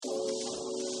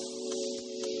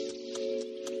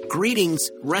Greetings,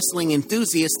 wrestling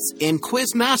enthusiasts and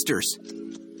quiz masters.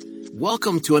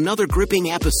 Welcome to another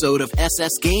gripping episode of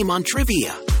SS Game on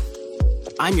Trivia.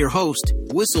 I'm your host,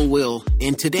 Whistle Will,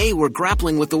 and today we're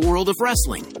grappling with the world of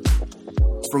wrestling.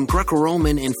 From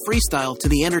Greco-Roman and freestyle to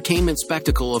the entertainment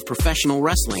spectacle of professional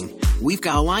wrestling, we've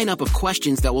got a lineup of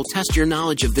questions that will test your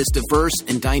knowledge of this diverse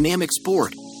and dynamic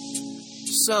sport.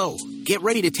 So, get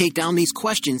ready to take down these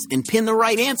questions and pin the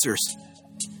right answers.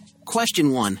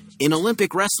 Question 1. In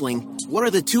Olympic wrestling, what are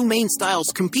the two main styles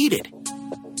competed?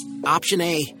 Option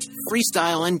A,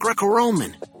 freestyle and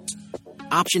Greco-Roman.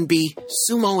 Option B,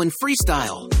 sumo and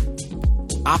freestyle.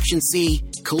 Option C,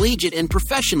 collegiate and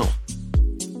professional.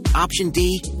 Option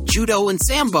D, judo and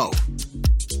sambo.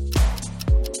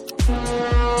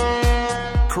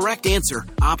 Correct answer,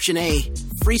 option A,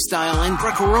 freestyle and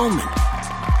Greco-Roman.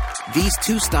 These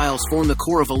two styles form the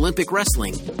core of Olympic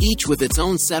wrestling, each with its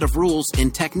own set of rules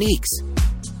and techniques.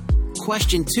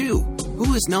 Question 2.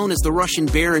 Who is known as the Russian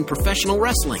Bear in professional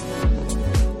wrestling?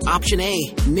 Option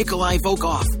A, Nikolai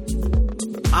Volkov.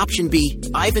 Option B,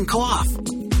 Ivan Koloff.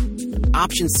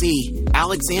 Option C,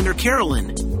 Alexander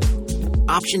Karelin.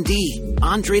 Option D,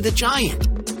 Andre the Giant.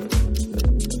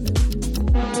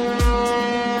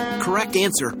 Correct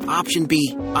answer, option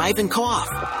B, Ivan Koloff.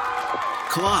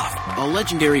 Koloff, a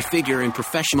legendary figure in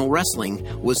professional wrestling,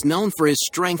 was known for his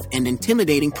strength and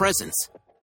intimidating presence.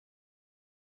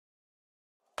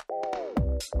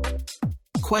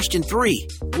 Question 3.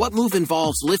 What move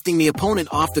involves lifting the opponent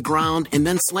off the ground and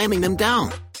then slamming them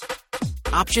down?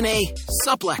 Option A,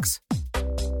 suplex.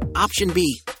 Option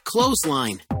B,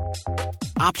 clothesline.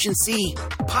 Option C,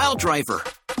 pile driver.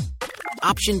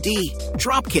 Option D,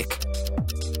 dropkick.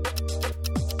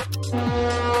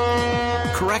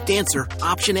 Correct answer,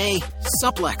 option A,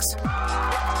 suplex.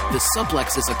 The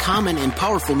suplex is a common and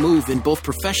powerful move in both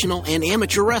professional and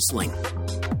amateur wrestling.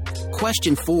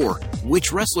 Question 4.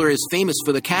 Which wrestler is famous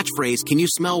for the catchphrase, "Can you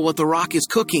smell what The Rock is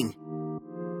cooking?"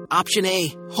 Option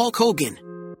A, Hulk Hogan.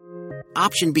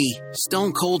 Option B,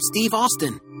 Stone Cold Steve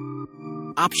Austin.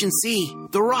 Option C,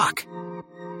 The Rock.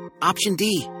 Option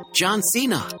D, John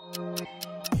Cena.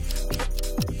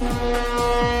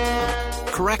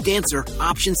 Correct answer,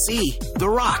 option C, The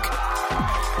Rock.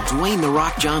 Dwayne "The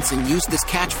Rock" Johnson used this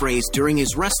catchphrase during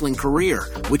his wrestling career,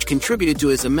 which contributed to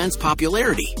his immense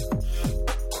popularity.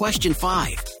 Question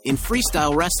 5. In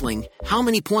freestyle wrestling, how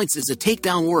many points is a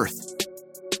takedown worth?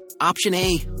 Option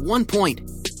A, 1 point.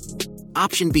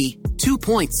 Option B, 2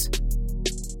 points.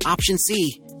 Option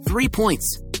C, 3 points.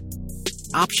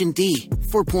 Option D,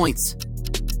 4 points.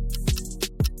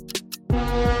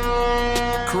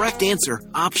 Correct answer,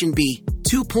 option B,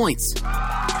 2 points.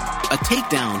 A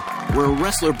takedown, where a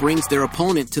wrestler brings their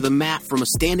opponent to the mat from a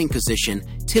standing position,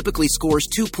 typically scores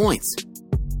 2 points.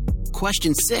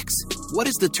 Question 6. What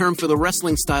is the term for the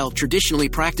wrestling style traditionally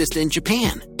practiced in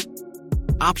Japan?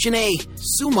 Option A,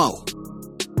 sumo.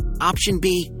 Option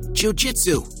B,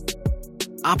 jiu-jitsu.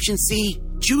 Option C,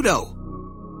 judo.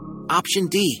 Option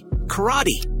D,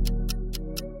 karate.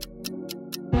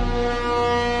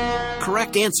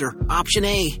 Correct answer, option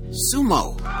A,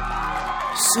 sumo.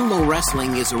 Sumo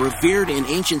wrestling is a revered and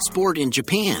ancient sport in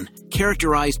Japan,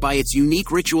 characterized by its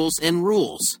unique rituals and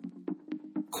rules.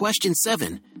 Question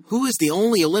 7. Who is the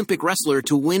only Olympic wrestler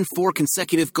to win 4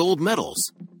 consecutive gold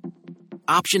medals?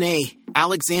 Option A,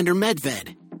 Alexander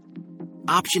Medved.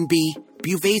 Option B,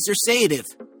 Buvaisar Saedaev.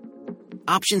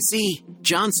 Option C,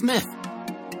 John Smith.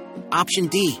 Option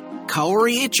D,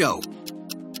 Kaori Icho.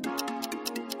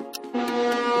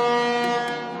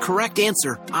 Correct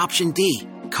answer, option D,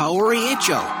 Kaori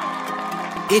Icho.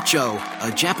 Icho,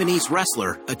 a Japanese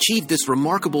wrestler, achieved this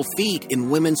remarkable feat in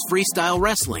women's freestyle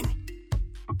wrestling.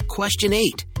 Question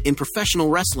 8. In professional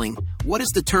wrestling, what is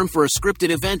the term for a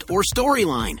scripted event or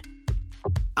storyline?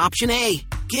 Option A,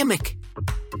 gimmick.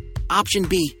 Option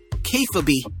B,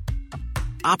 kayfabe.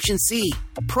 Option C,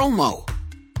 promo.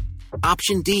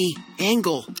 Option D,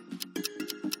 angle.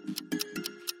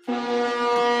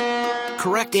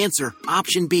 Correct answer,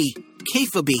 option B,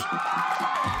 kayfabe.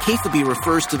 Kayfabe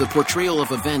refers to the portrayal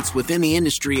of events within the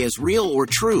industry as real or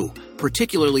true,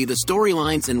 particularly the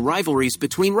storylines and rivalries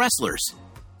between wrestlers.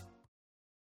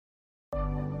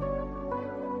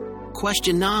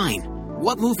 Question 9.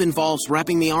 What move involves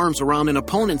wrapping the arms around an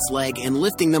opponent's leg and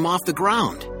lifting them off the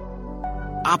ground?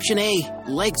 Option A,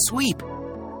 leg sweep.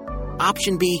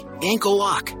 Option B, ankle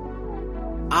lock.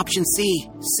 Option C,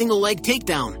 single leg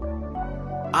takedown.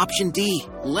 Option D,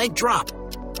 leg drop.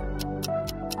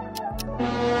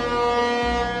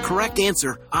 Correct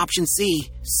answer, option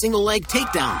C, single leg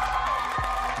takedown.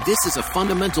 This is a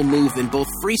fundamental move in both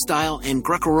freestyle and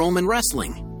Greco-Roman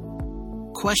wrestling.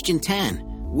 Question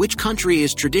 10. Which country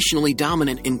is traditionally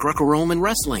dominant in Greco-Roman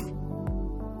wrestling?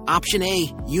 Option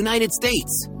A, United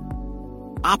States.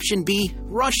 Option B,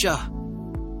 Russia.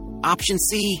 Option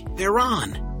C,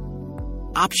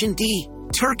 Iran. Option D,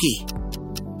 Turkey.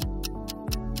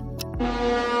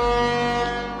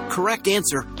 Correct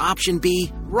answer, option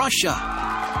B, Russia.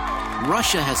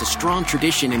 Russia has a strong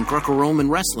tradition in Greco-Roman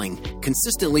wrestling,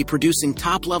 consistently producing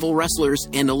top-level wrestlers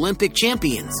and Olympic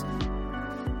champions.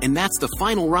 And that's the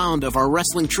final round of our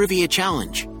Wrestling Trivia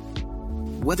Challenge.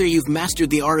 Whether you've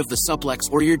mastered the art of the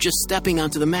suplex or you're just stepping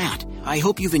onto the mat, I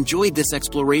hope you've enjoyed this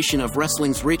exploration of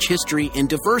wrestling's rich history and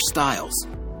diverse styles.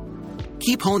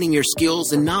 Keep honing your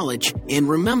skills and knowledge, and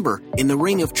remember, in the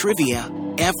ring of trivia,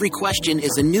 every question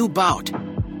is a new bout.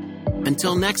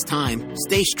 Until next time,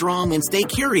 stay strong and stay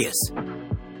curious.